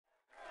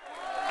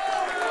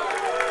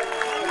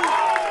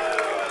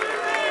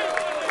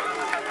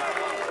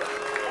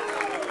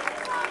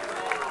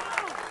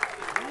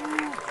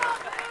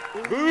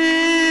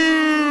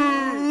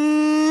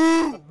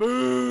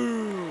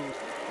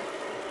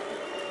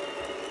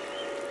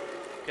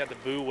Got the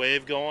Boo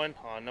wave going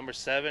on number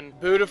 7.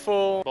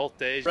 Beautiful. Both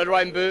days. Red,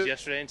 white, and Boo.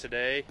 Yesterday and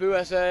today.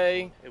 Boo SA.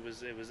 It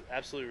was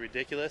absolutely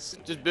ridiculous.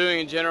 Just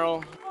booing in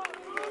general.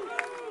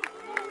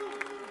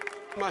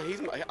 I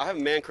have a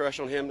man crush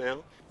on him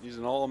now. He's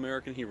an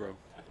all-American hero.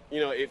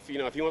 If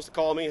he wants to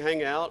call me,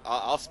 hang out,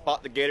 I'll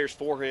spot the Gators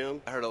for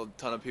him. I heard a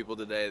ton of people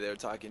today. They were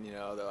talking.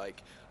 They're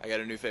like, I got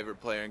a new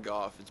favorite player in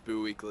golf. It's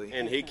Boo Weekly.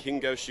 And he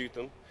can go shoot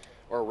them,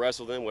 or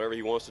wrestle them, whatever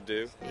he wants to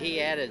do. He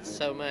added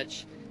so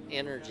much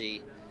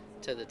energy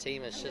to the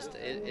team.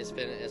 It's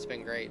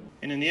been great.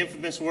 And in the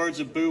infamous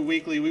words of Boo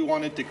Weekly, we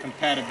wanted to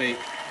compatibate.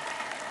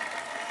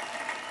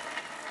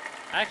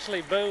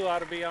 Actually, Boo ought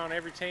to be on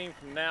every team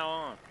from now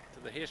on to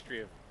the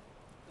history of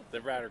the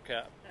Ryder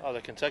Cup. Oh,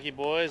 the Kentucky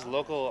boys,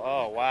 local,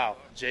 oh wow.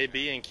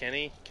 JB and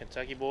Kenny,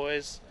 Kentucky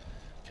boys,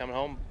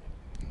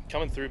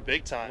 coming through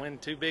big time. Win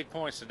 2 big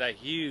points today,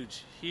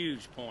 huge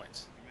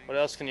points. What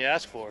else can you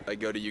ask for? I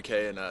go to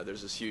UK and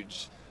there's this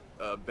huge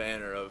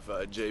banner of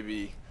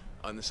JB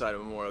on the side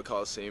of Memorial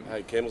Coliseum.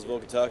 Hey, Campbellsville,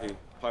 Kentucky,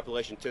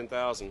 population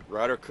 10,000,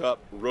 Ryder Cup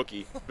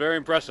rookie. Very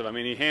impressive. I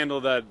mean, he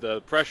handled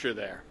the pressure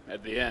there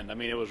at the end. I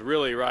mean, it was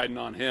really riding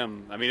on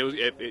him. I mean, it was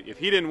if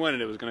he didn't win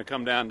it, it was going to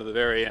come down to the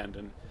very end,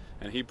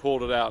 and he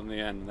pulled it out in the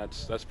end.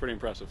 That's pretty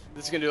impressive.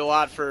 This is going to do a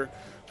lot for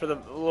the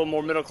a little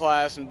more middle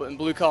class and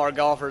blue collar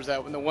golfers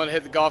that when the one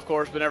hit the golf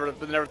course but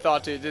never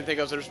thought to, didn't think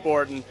it was their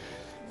sport. And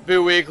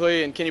Boo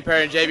Weekly and Kenny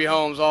Perry and JB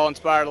Holmes all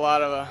inspired a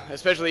lot of,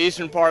 especially the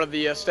eastern part of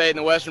the state and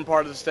the western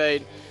part of the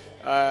state,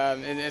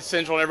 and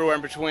central and everywhere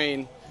in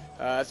between.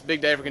 It's a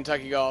big day for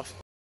Kentucky golf.